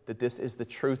that this is the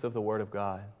truth of the Word of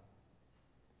God.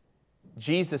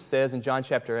 Jesus says in John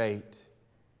chapter 8,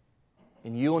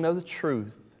 and you will know the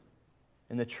truth,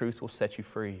 and the truth will set you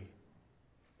free.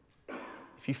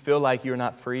 If you feel like you're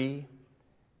not free,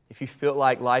 if you feel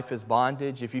like life is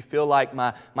bondage, if you feel like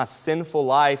my sinful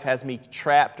life has me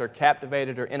trapped or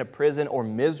captivated or in a prison or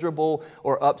miserable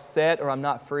or upset or I'm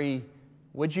not free,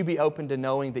 would you be open to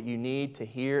knowing that you need to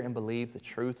hear and believe the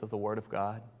truth of the Word of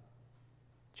God?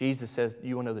 Jesus says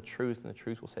you will know the truth and the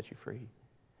truth will set you free.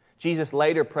 Jesus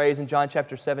later prays in John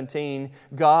chapter 17,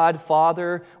 God,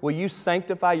 Father, will you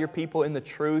sanctify your people in the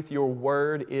truth? Your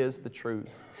word is the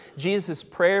truth. Jesus'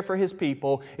 prayer for His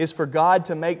people is for God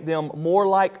to make them more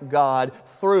like God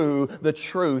through the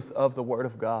truth of the Word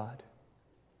of God.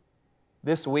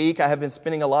 This week I have been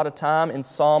spending a lot of time in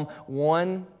Psalm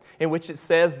 1, in which it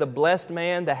says, the blessed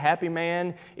man, the happy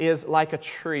man, is like a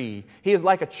tree. He is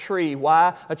like a tree.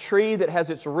 Why? A tree that has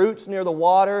its roots near the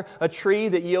water, a tree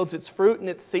that yields its fruit in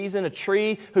its season, a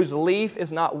tree whose leaf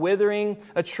is not withering,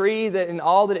 a tree that in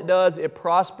all that it does, it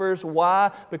prospers.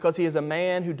 Why? Because he is a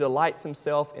man who delights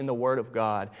himself in the Word of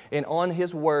God. And on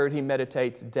His Word he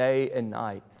meditates day and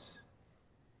night. This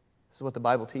is what the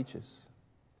Bible teaches.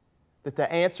 That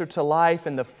the answer to life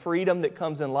and the freedom that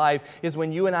comes in life is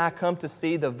when you and I come to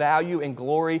see the value and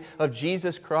glory of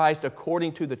Jesus Christ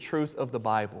according to the truth of the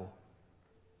Bible.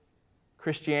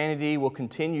 Christianity will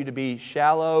continue to be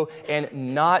shallow and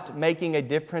not making a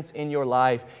difference in your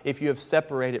life if you have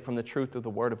separated from the truth of the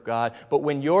Word of God. But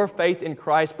when your faith in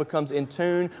Christ becomes in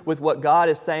tune with what God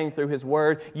is saying through His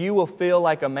Word, you will feel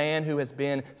like a man who has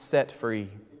been set free.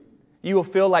 You will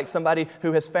feel like somebody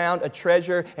who has found a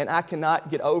treasure, and I cannot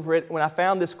get over it. When I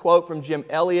found this quote from Jim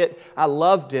Elliot, I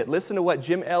loved it. Listen to what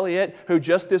Jim Elliot, who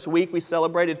just this week we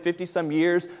celebrated 50-some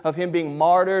years of him being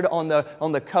martyred on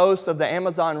the coast of the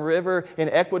Amazon River in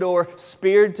Ecuador,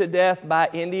 speared to death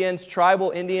by Indians, tribal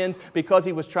Indians, because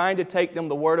he was trying to take them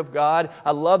the Word of God.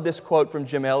 I love this quote from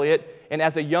Jim Elliot. And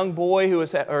as a young boy who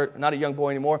is, or not a young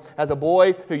boy anymore, as a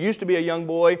boy who used to be a young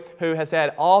boy who has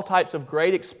had all types of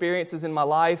great experiences in my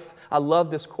life, I love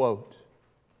this quote.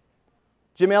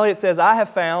 Jim Elliot says, I have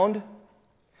found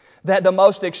that the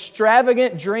most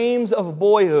extravagant dreams of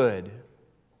boyhood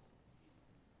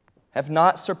have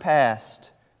not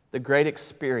surpassed the great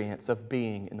experience of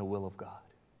being in the will of God.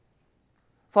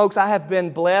 Folks, I have been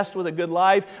blessed with a good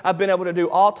life. I've been able to do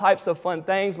all types of fun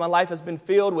things. My life has been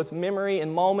filled with memory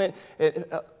and moment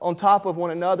on top of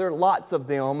one another, lots of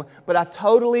them. But I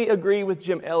totally agree with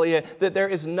Jim Elliot that there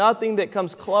is nothing that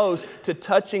comes close to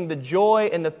touching the joy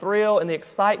and the thrill and the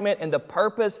excitement and the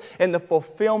purpose and the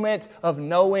fulfillment of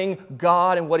knowing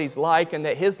God and what He's like, and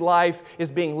that His life is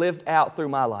being lived out through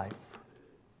my life.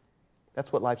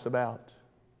 That's what life's about.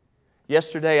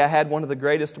 Yesterday, I had one of the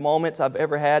greatest moments I've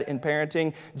ever had in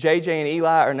parenting. JJ and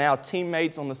Eli are now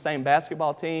teammates on the same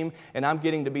basketball team, and I'm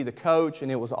getting to be the coach, and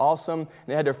it was awesome.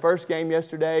 They had their first game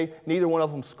yesterday. Neither one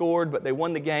of them scored, but they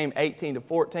won the game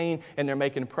 18-14, and they're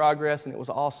making progress, and it was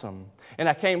awesome. And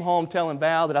I came home telling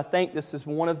Val that I think this is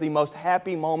one of the most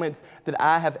happy moments that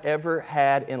I have ever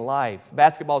had in life.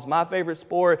 Basketball is my favorite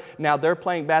sport. Now they're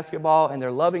playing basketball, and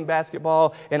they're loving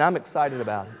basketball, and I'm excited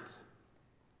about it.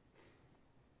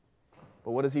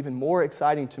 But what is even more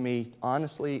exciting to me,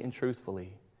 honestly and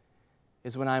truthfully,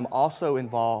 is when I'm also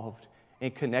involved in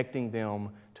connecting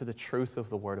them to the truth of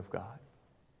the Word of God.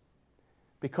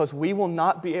 Because we will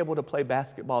not be able to play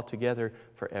basketball together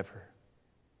forever.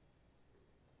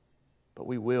 But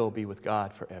we will be with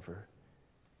God forever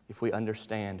if we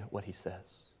understand what He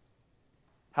says.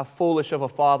 How foolish of a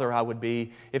father I would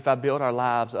be if I built our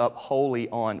lives up wholly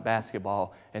on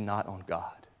basketball and not on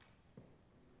God.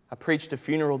 I preached a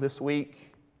funeral this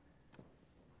week.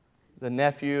 The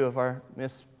nephew of our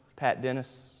Miss Pat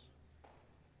Dennis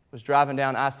was driving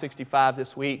down I-65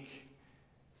 this week,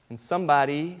 and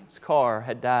somebody's car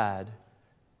had died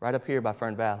right up here by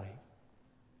Fern Valley.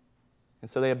 And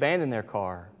so they abandoned their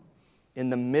car in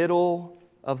the middle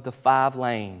of the 5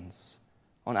 lanes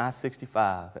on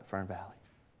I-65 at Fern Valley.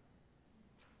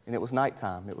 And it was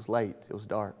nighttime. It was late. It was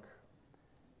dark.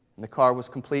 And the car was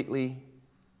completely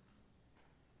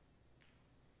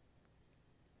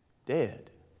dead.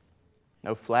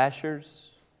 No flashers,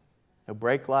 no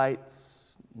brake lights,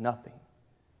 nothing.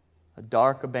 A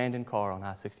dark, abandoned car on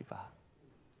I-65.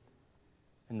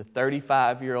 And the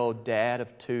 35-year-old dad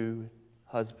of 2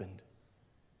 husband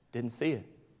didn't see it.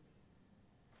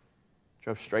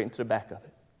 Drove straight into the back of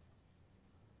it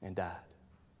and died.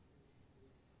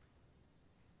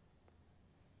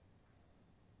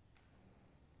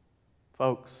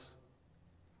 Folks,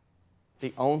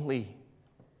 the only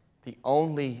the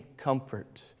only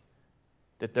comfort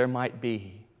that there might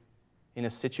be in a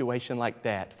situation like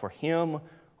that for him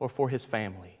or for his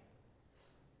family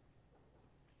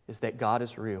is that God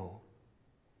is real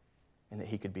and that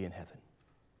he could be in heaven.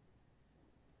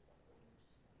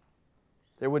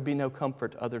 There would be no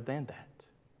comfort other than that.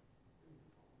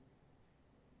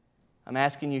 I'm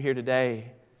asking you here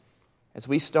today, as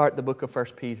we start the book of 1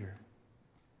 Peter,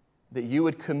 that you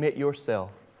would commit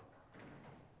yourself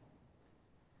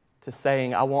to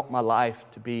saying, I want my life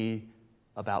to be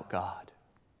about God.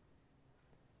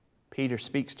 Peter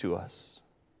speaks to us.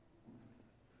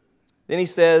 Then he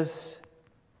says,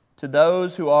 to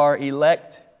those who are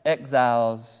elect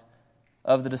exiles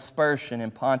of the dispersion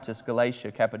in Pontus,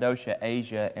 Galatia, Cappadocia,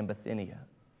 Asia, and Bithynia.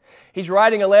 He's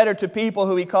writing a letter to people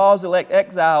who he calls elect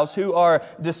exiles who are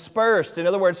dispersed, in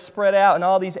other words, spread out in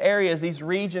all these areas, these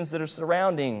regions that are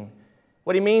surrounding.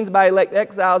 What he means by elect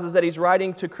exiles is that he's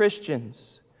writing to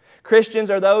Christians. Christians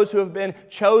are those who have been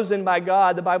chosen by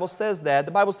God. The Bible says that.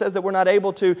 The Bible says that we're not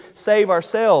able to save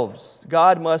ourselves.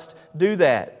 God must do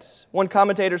that. One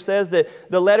commentator says that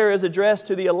the letter is addressed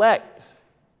to the elect.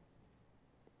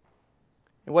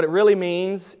 And what it really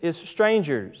means is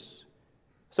strangers.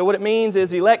 So what it means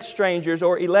is elect strangers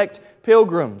or elect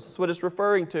pilgrims. That's what it's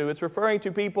referring to. It's referring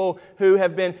to people who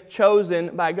have been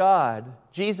chosen by God.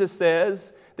 Jesus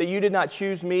says that you did not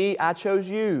choose me, I chose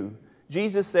you.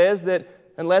 Jesus says that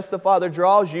unless the Father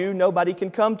draws you, nobody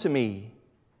can come to me.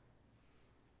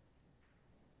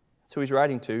 That's who he's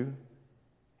writing to.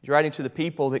 He's writing to the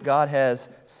people that God has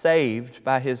saved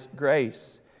by His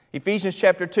grace. Ephesians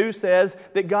chapter 2 says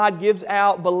that God gives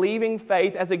out believing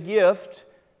faith as a gift.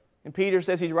 And Peter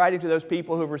says he's writing to those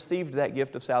people who have received that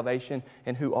gift of salvation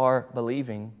and who are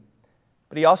believing.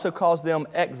 But he also calls them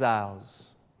exiles,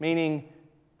 meaning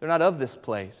they're not of this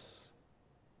place.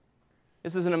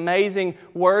 This is an amazing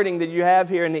wording that you have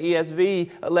here in the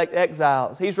ESV, elect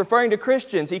exiles. He's referring to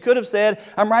Christians. He could have said,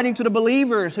 I'm writing to the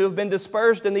believers who have been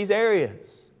dispersed in these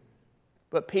areas.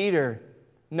 But Peter,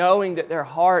 knowing that their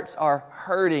hearts are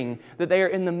hurting, that they are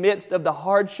in the midst of the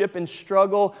hardship and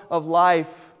struggle of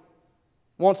life,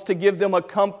 wants to give them a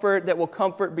comfort that will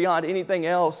comfort beyond anything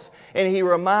else. And he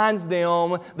reminds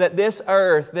them that this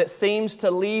earth that seems to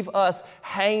leave us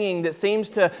hanging, that seems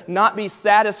to not be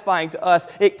satisfying to us,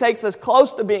 it takes us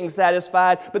close to being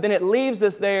satisfied, but then it leaves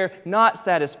us there not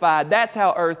satisfied. That's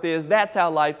how earth is. That's how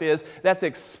life is.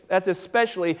 That's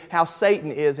especially how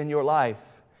Satan is in your life.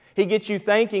 He gets you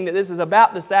thinking that this is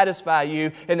about to satisfy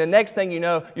you, and the next thing you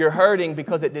know, you're hurting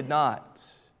because it did not.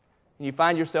 And you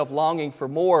find yourself longing for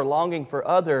more, longing for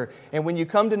other. And when you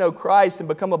come to know Christ and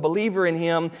become a believer in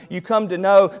Him, you come to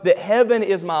know that heaven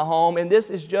is my home, and this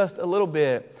is just a little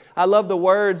bit. I love the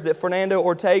words that Fernando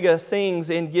Ortega sings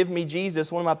in Give Me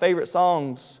Jesus, one of my favorite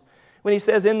songs. When he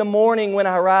says, in the morning when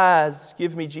I rise,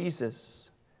 give me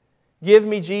Jesus. Give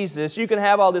me Jesus. You can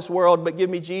have all this world, but give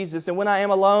me Jesus. And when I am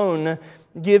alone,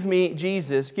 give me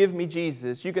Jesus. Give me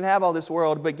Jesus. You can have all this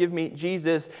world, but give me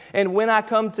Jesus. And when I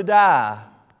come to die,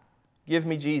 give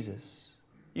me Jesus.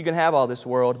 You can have all this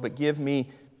world, but give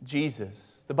me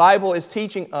Jesus. The Bible is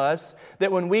teaching us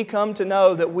that when we come to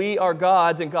know that we are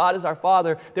God's and God is our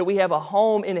Father, that we have a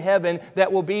home in heaven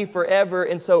that will be forever.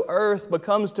 And so earth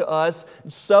becomes to us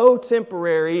so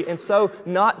temporary and so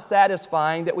not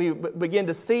satisfying that we begin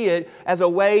to see it as a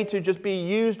way to just be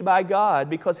used by God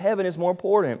because heaven is more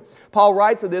important. Paul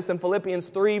writes of this in Philippians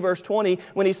 3 verse 20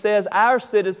 when he says, our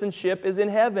citizenship is in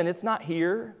heaven. It's not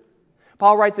here.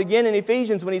 Paul writes again in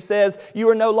Ephesians when he says, you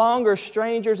are no longer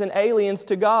strangers and aliens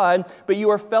to God, but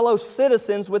you are fellow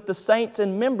citizens with the saints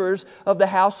and members of the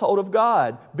household of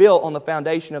God, built on the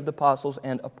foundation of the apostles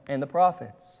and the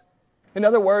prophets. In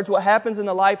other words, what happens in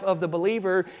the life of the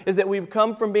believer is that we've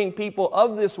come from being people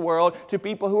of this world to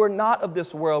people who are not of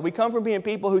this world. We come from being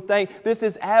people who think this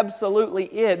is absolutely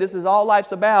it. This is all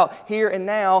life's about, here and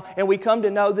now, and we come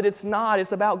to know that it's not.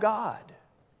 It's about God.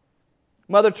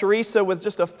 Mother Teresa, with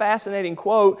just a fascinating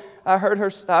quote, I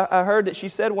heard that she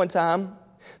said one time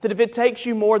that if it takes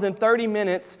you more than 30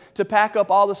 minutes to pack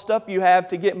up all the stuff you have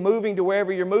to get moving to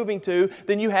wherever you're moving to,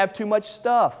 then you have too much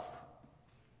stuff.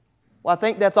 Well, I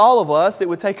think that's all of us. It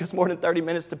would take us more than 30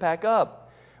 minutes to pack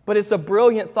up. But it's a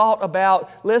brilliant thought about,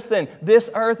 listen, this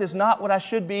earth is not what I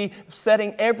should be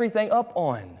setting everything up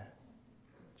on.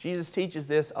 Jesus teaches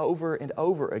this over and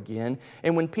over again.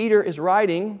 And when Peter is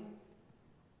writing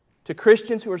to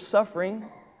Christians who are suffering,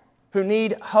 who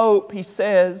need hope, he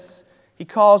says, he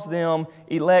calls them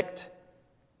elect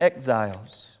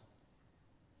exiles.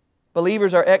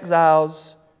 Believers are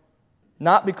exiles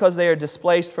not because they are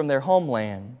displaced from their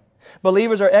homeland,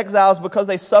 Believers are exiles because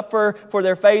they suffer for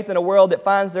their faith in a world that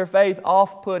finds their faith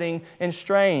off-putting and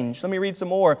strange. Let me read some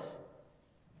more.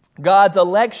 God's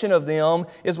election of them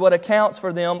is what accounts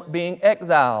for them being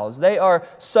exiles. They are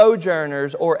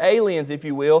sojourners or aliens, if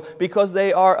you will, because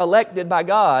they are elected by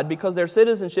God, because their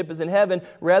citizenship is in heaven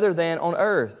rather than on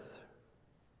earth.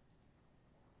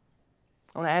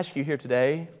 I want to ask you here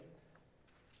today,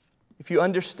 if you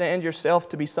understand yourself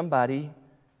to be somebody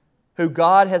who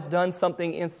God has done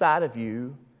something inside of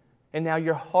you, and now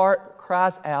your heart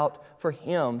cries out for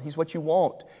Him. He's what you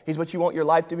want. He's what you want your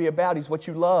life to be about. He's what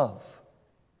you love.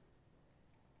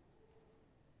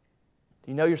 Do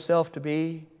you know yourself to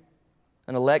be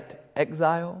an elect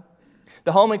exile?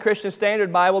 The Holman Christian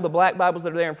Standard Bible, the black Bibles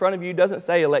that are there in front of you, doesn't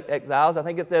say elect exiles. I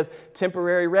think it says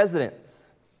temporary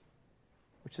residents,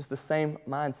 which is the same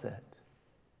mindset,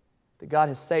 that God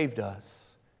has saved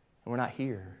us and we're not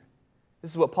here.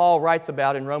 This is what Paul writes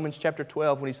about in Romans chapter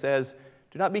 12 when he says,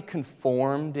 "Do not be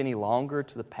conformed any longer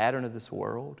to the pattern of this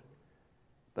world,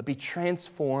 but be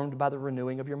transformed by the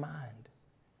renewing of your mind."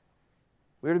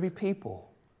 We're to be people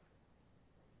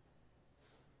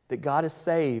that God has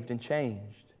saved and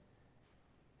changed.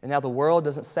 And now the world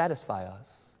doesn't satisfy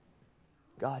us.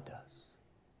 God does.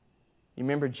 You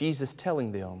remember Jesus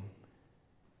telling them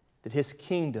that His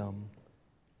kingdom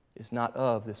is not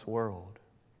of this world.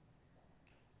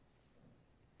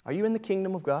 Are you in the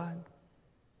kingdom of God?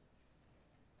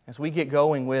 As we get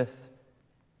going with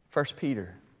 1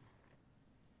 Peter,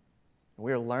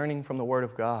 we are learning from the Word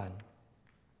of God.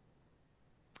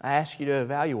 I ask you to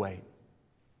evaluate.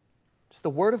 Does the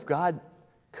Word of God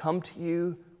come to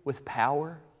you with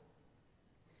power?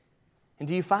 And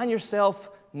do you find yourself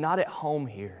not at home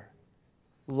here,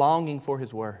 longing for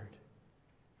His Word?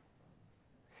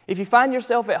 If you find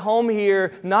yourself at home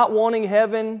here, not wanting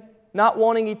heaven, not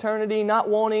wanting eternity, not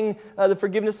wanting the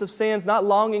forgiveness of sins, not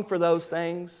longing for those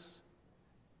things,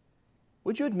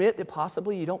 would you admit that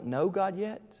possibly you don't know God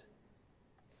yet?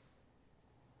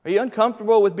 Are you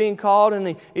uncomfortable with being called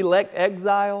an elect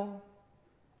exile?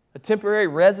 A temporary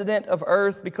resident of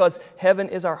earth because heaven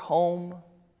is our home?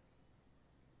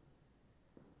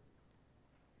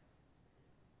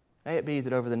 May it be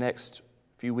that over the next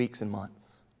few weeks and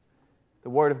months, the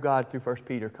Word of God through 1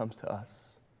 Peter comes to us.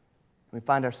 We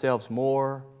find ourselves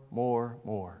more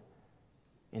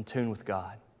in tune with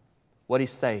God, what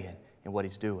He's saying and what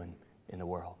He's doing in the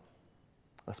world.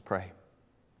 Let's pray.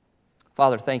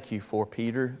 Father, thank You for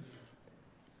Peter,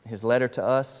 his letter to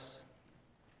us.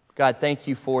 God, thank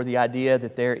You for the idea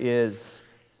that there is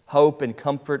hope and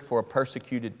comfort for a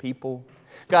persecuted people.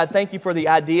 God, thank You for the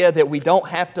idea that we don't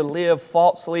have to live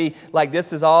falsely like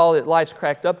this is all that life's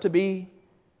cracked up to be.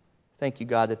 Thank You,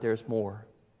 God, that there's more.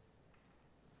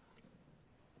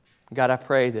 God, I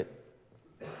pray that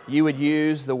You would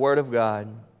use the Word of God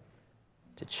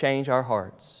to change our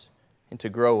hearts and to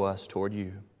grow us toward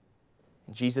You.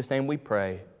 In Jesus' name we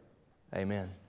pray. Amen.